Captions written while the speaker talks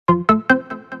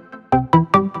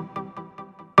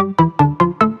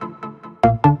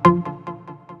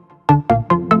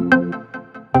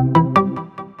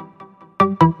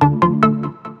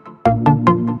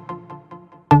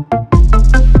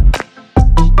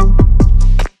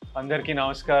అందరికీ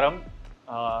నమస్కారం.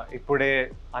 ఇప్పుడే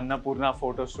Annapurna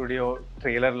photo studio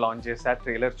trailer launch చేశా.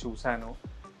 ట్రైలర్ చూశాను.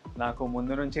 నాకు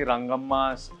ముందు నుంచి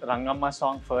Rangamma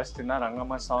song first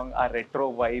Rangamma song ఆ రెట్రో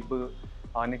వైబ్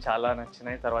అవన్నీ చాలా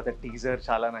నచ్చినాయి. తర్వాత టీజర్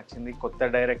చాలా నచ్చింది.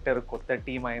 కొత్త డైరెక్టర్, కొత్త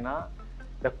టీమ్ అయినా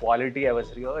the quality, I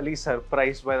was really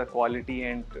surprised by the quality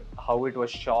and how it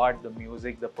was shot, the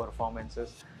music, the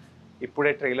performances. ఇప్పుడే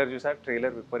ట్రైలర్ చూసా.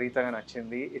 ట్రైలర్ విపరీతంగా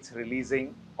నచ్చింది. It's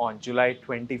releasing on July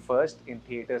 21st in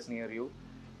theaters near you.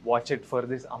 Watch it for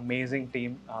this amazing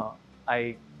team. I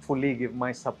fully give my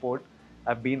support.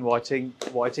 I've been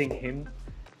watching him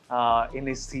in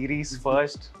his series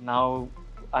first, now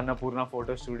Annapurna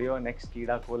Photo Studio, next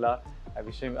Kida Kola.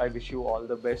 I wish you all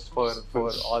the best for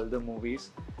all the movies.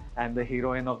 And the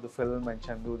heroine of the film and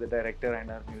Chandu, the director, and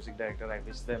our music director, I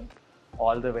wish them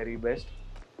all the very best.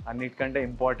 అన్నిటికంటే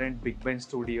important big Ben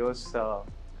studios,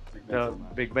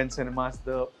 big Ben cinemas,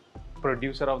 the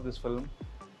producer of this film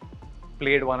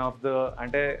played one of the,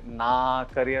 అంటే నా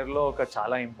కెరియర్లో ఒక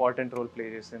చాలా important role play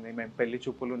చేసింది. మేము పెళ్లి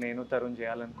చూపులు నేను తరుణ్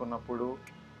చేయాలనుకున్నప్పుడు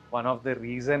వన్ ఆఫ్ ద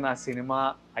రీజన్ ఆ సినిమా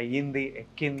అయ్యింది,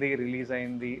 ఎక్కింది, రిలీజ్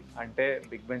అయింది అంటే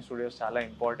బిగ్ బెన్ స్టూడియోస్ చాలా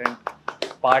ఇంపార్టెంట్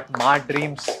పార్ట్. మా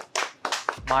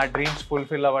డ్రీమ్స్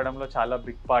ఫుల్ఫిల్ అవ్వడంలో చాలా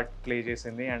బిగ్ పార్ట్ ప్లే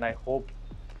చేసింది. And I hope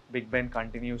Big Ben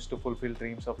continues to fulfill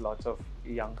dreams of lots of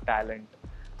young talent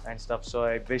and stuff. So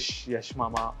I wish Yash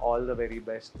Mama all the very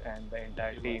best and the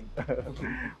entire team,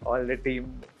 all the team,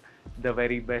 the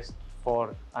very best for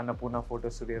Annapurna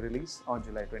Photo Studio release on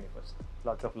July 21st.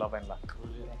 Lots of love and luck.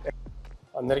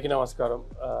 Andariki namaskaram.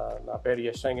 Na peru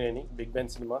Yash Ranganeni, Big Ben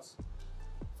Cinemas.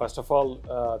 First of all,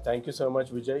 thank you so much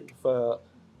Vijay for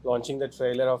launching the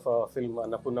trailer of film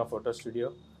Annapurna Photo Studio.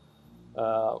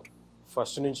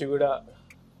 First nunchi kuda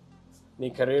నీ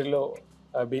కెరీర్లో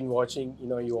I been watching,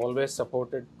 you always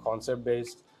supported concept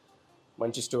based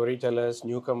మంచి story tellers,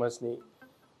 new కమర్స్ని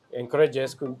encourage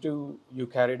చేసుకుంటూ you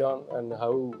carried on and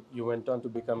how you went on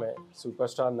to become a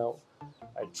super star now.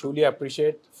 I truly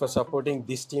appreciate for supporting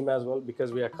this team as well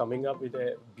because we are coming up with a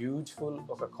beautiful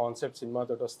ఒక concept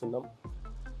సినిమాతో వస్తున్నాం.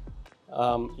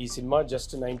 ఈ cinema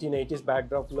just 1980s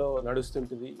బ్యాక్డ్రాప్లో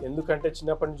నడుస్తుంటుంది. ఎందుకంటే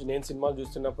చిన్నప్పటి నుంచి నేను సినిమాలు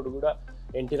చూస్తున్నప్పుడు కూడా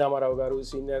ఎన్టీ రామారావు గారు,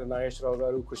 సీనియర్ నాగేశ్వరరావు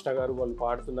గారు, కృష్ణ గారు వాళ్ళు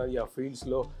పాడుతున్నారు ఆ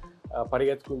ఫీల్డ్స్లో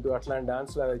పరిగెత్తుకుంటూ, అట్లాంటి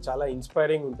డాన్స్లో అది చాలా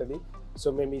ఇన్స్పైరింగ్ ఉంటుంది. సో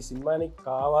మేము ఈ సినిమాని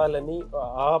కావాలని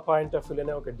ఆ పాయింట్ ఆఫ్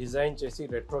వ్యూలోనే ఒక డిజైన్ చేసి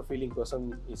రెట్రో ఫీలింగ్ కోసం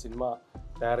ఈ సినిమా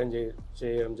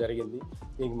చేయడం జరిగింది.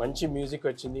 దీనికి మంచి మ్యూజిక్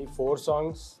వచ్చింది. 4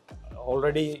 songs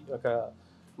ఆల్రెడీ ఒక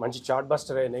మంచి చార్ట్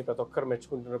బస్టర్ అయినాయి. ప్రతి ఒక్కరు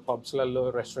మెచ్చుకుంటున్నారు. పబ్స్లలో,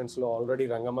 రెస్టారెంట్స్లో already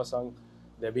Rangamma song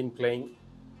they been playing.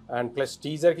 And plus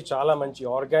టీజర్కి చాలా మంచి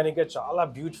ఆర్గానిక్గా చాలా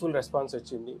బ్యూటిఫుల్ రెస్పాన్స్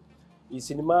వచ్చింది. ఈ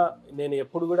సినిమా నేను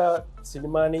ఎప్పుడు కూడా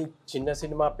సినిమాని చిన్న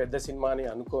సినిమా పెద్ద సినిమా అని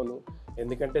అనుకోను.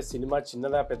 ఎందుకంటే సినిమా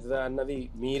చిన్నదా పెద్దదా అన్నది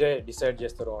మీరే డిసైడ్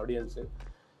చేస్తారు ఆడియన్స్.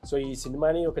 సో ఈ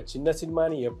సినిమాని ఒక చిన్న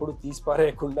సినిమాని ఎప్పుడు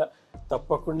తీసిపారేయకుండా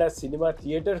తప్పకుండా సినిమా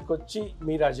థియేటర్కి వచ్చి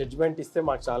మీరు ఆ జడ్జ్మెంట్ ఇస్తే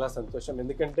మాకు చాలా సంతోషం.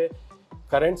 ఎందుకంటే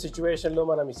కరెంట్ సిచ్యువేషన్లో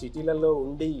మనం ఈ సిటీలలో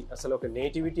ఉండి అసలు ఒక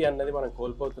నేటివిటీ అన్నది మనం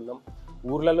కోల్పోతున్నాం.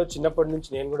 ఊర్లలో చిన్నప్పటి నుంచి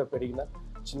నేను కూడా పెరిగిన,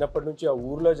 చిన్నప్పటి నుంచి ఆ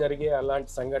ఊర్లో జరిగే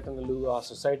అలాంటి సంఘటనలు, ఆ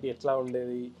సొసైటీ ఎట్లా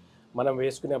ఉండేది, మనం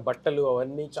వేసుకునే బట్టలు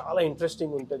అవన్నీ చాలా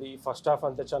ఇంట్రెస్టింగ్ ఉంటుంది. ఫస్ట్ హాఫ్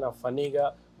అంతా చాలా ఫనీగా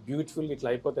బ్యూటిఫుల్గా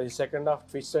ఇట్లా అయిపోతుంది. Second half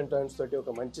twist and turns తోటి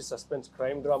ఒక మంచి సస్పెన్స్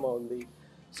క్రైమ్ డ్రామా ఉంది.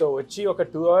 సో వచ్చి ఒక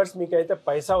 2 hours మీకైతే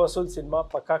పైసా వసూలు సినిమా,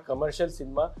 పక్కా కమర్షియల్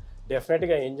సినిమా,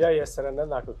 డెఫినెట్గా ఎంజాయ్ చేస్తారన్నది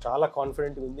నాకు చాలా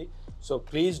కాన్ఫిడెంట్గా ఉంది. So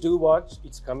please do watch.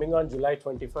 It's coming on July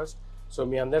 21st. So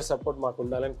మీ అందరి సపోర్ట్ మాకు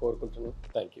ఉండాలని కోరుకుంటున్నాను.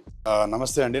 Thank you.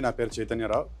 నమస్తే అండి, నా పేరు చైతన్య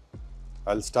రావు.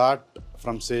 I will start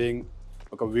from saying,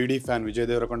 ఒక VD fan, Vijay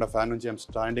Devarakonda fan నుంచి I'm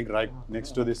standing right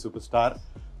next to the super star.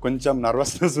 కొంచెం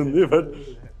నర్వస్నెస్ ఉంది, but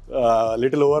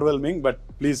little overwhelming. But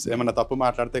please ఏమన్నా తప్పు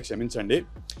మాట్లాడితే క్షమించండి.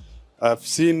 I've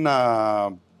seen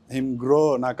him grow.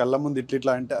 నా కళ్ళ ముందు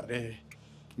ఇట్లా అంటే అరే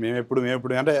మేము ఎప్పుడు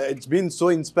అంటే it's been so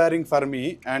inspiring for me.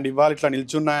 And ఇవాళ ఇట్లా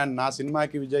నిల్చున్నా అండ్ నా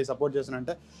సినిమాకి Vijay support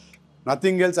చేసినంటే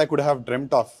nothing else I could have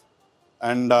dreamed of.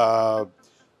 And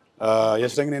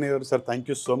Yash Ranganeni గారు sir, thank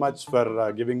you so much for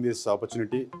giving this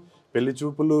opportunity. పెళ్లి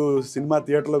చూపులు సినిమా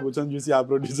థియేటర్లో కూర్చొని చూసి ఆ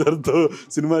ప్రొడ్యూసర్తో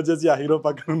సినిమా చేసి ఆ హీరో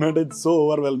పక్కన ఉన్నట్టు ఇట్స్ సో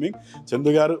ఓవర్వెల్మింగ్.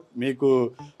 చందు గారు, మీకు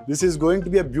this is going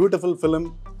to be a beautiful film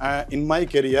in my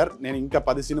career. నేను ఇంకా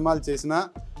 10 సినిమాలు చేసినా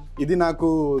ఇది నాకు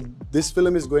this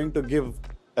film is going to give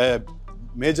a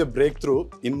major break through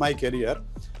in my career.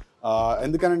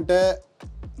 ఎందుకనంటే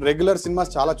రెగ్యులర్ సినిమాస్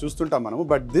చాలా చూస్తుంటాం మనము,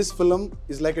 but this film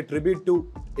is like a tribute to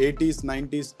 80s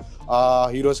 90s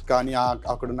heroes కానీ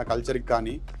అక్కడున్న కల్చర్కి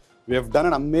కానీ. We have done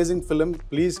an amazing film.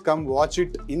 Please come watch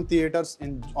it in theaters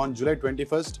on July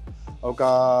 21st. ఒక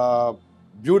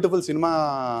beautiful cinema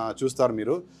చూస్తారు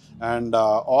మీరు. And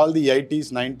all the 80s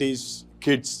 90s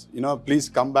kids. Please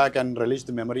come back and relish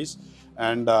the memories.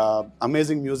 And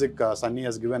amazing music. Sunny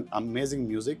has given amazing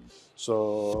music. So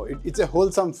it's a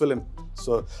wholesome film.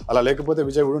 So ala lekapothe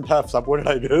Vijay wouldn't have supported,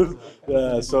 I guess.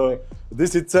 So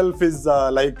this itself is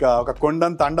like oka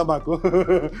kondanta anda maku.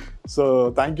 So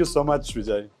thank you so much,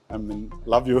 Vijay. I mean,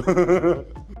 love you.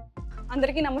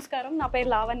 అందరికీ నమస్కారం, నా పేరు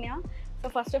Lavanya. So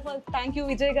first of all thank you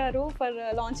Vijay గారు for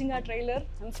launching ఆ trailer.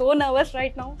 I'm so nervous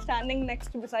right now standing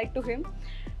next beside to him.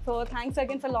 So thanks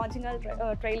again for launching ఆ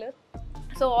trailer.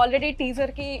 So already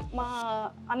టీజర్కి మా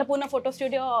Annapurna photo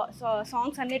studio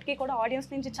songs అన్నిటికీ కూడా ఆడియన్స్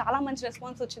నుంచి చాలా మంచి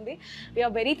response వచ్చింది.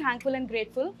 We are very thankful and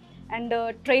grateful. And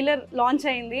trailer launch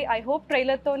అయింది. I hope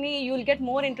ట్రైలర్తోని you will get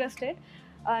more interested.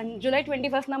 And July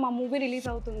 21st మా మూవీ రిలీజ్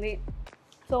అవుతుంది.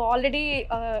 సో ఆల్రెడీ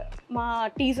మా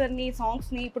టీజర్ని,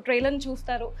 సాంగ్స్ని, ఇప్పుడు ట్రైలర్ని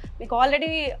చూస్తారు. మీకు ఆల్రెడీ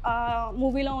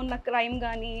మూవీలో ఉన్న క్రైమ్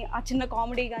కానీ, ఆ చిన్న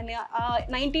కామెడీ కానీ, ఆ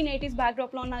 1980s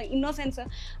బ్యాక్డ్రాప్లో ఉన్న ఇన్నోసెన్స్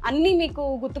అన్నీ మీకు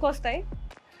గుర్తుకొస్తాయి.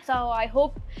 So I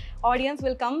hope audience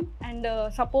will come and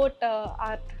support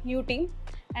are new team.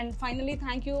 And finally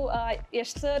thank you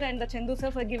Yash sir and Chandu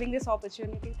sir for giving this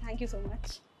opportunity. Thank you so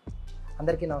much.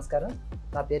 అందరికీ నమస్కారం.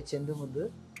 నా పేరు చందు ముద్దు.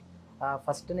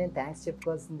 ఫస్ట్ నేను థ్యాంక్స్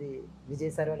చెప్పుకోవాల్సింది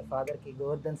విజయ్ సార్ వాళ్ళ ఫాదర్కి,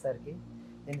 గోవర్ధన్ సార్కి.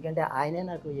 ఎందుకంటే ఆయనే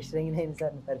నాకు యశ్రంగినేని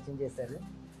సార్ని పరిచయం చేశారు.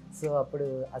 సో అప్పుడు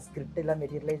ఆ స్క్రిప్ట్ ఇలా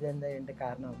మెటీరియలైజ్ అయిందంటే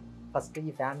కారణం ఫస్ట్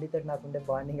ఈ ఫ్యామిలీతో నాకు ఉండే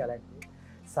బాండింగ్ అలాంటిది.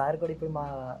 సార్ కూడా ఇప్పుడు మా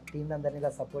టీం అందరినీ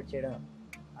ఇలా సపోర్ట్ చేయడం,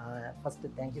 first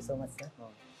thank you so much sir.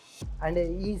 And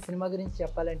ఈ సినిమా గురించి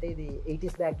చెప్పాలంటే ఇది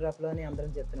 80s బ్యాక్డ్రాప్లోనే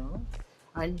అందరం చెప్తున్నాము.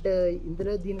 అండ్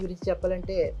ఇందులో దీని గురించి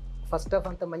చెప్పాలంటే ఫస్ట్ హాఫ్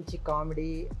అంతా మంచి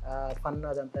కామెడీ, ఫన్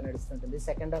అదంతా నడుస్తుంటుంది.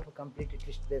 Second half complete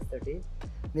twist base తోటి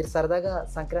మీరు సరదాగా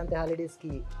సంక్రాంతి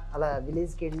హాలిడేస్కి అలా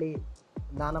విలేజ్కి వెళ్ళి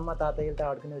నానమ్మ తాతయ్యలతో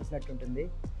ఆడుకుని వచ్చినట్టు ఉంటుంది.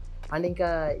 అండ్ ఇంకా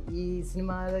ఈ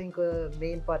సినిమాలో ఇంకో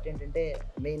మెయిన్ పార్ట్ ఏంటంటే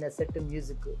main asset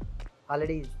music.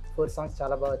 Already 4 songs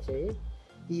చాలా బాగా వచ్చాయి.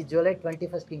 ఈ July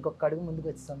 21st ఇంకొక అడుగు ముందుకు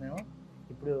వచ్చేస్తాం మేము.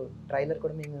 ఇప్పుడు ట్రైలర్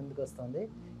కూడా మేము ముందుకు వస్తుంది.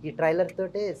 ఈ ట్రైలర్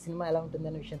తోటే సినిమా ఎలా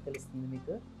ఉంటుందనే విషయం తెలుస్తుంది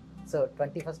మీకు. సో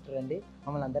 21st రండి,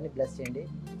 మమ్మల్ని అందరినీ బ్లెస్ చేయండి,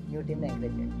 న్యూ టీమ్ని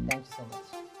ఎంకరేజ్ చేయండి. Thank you so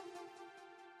much.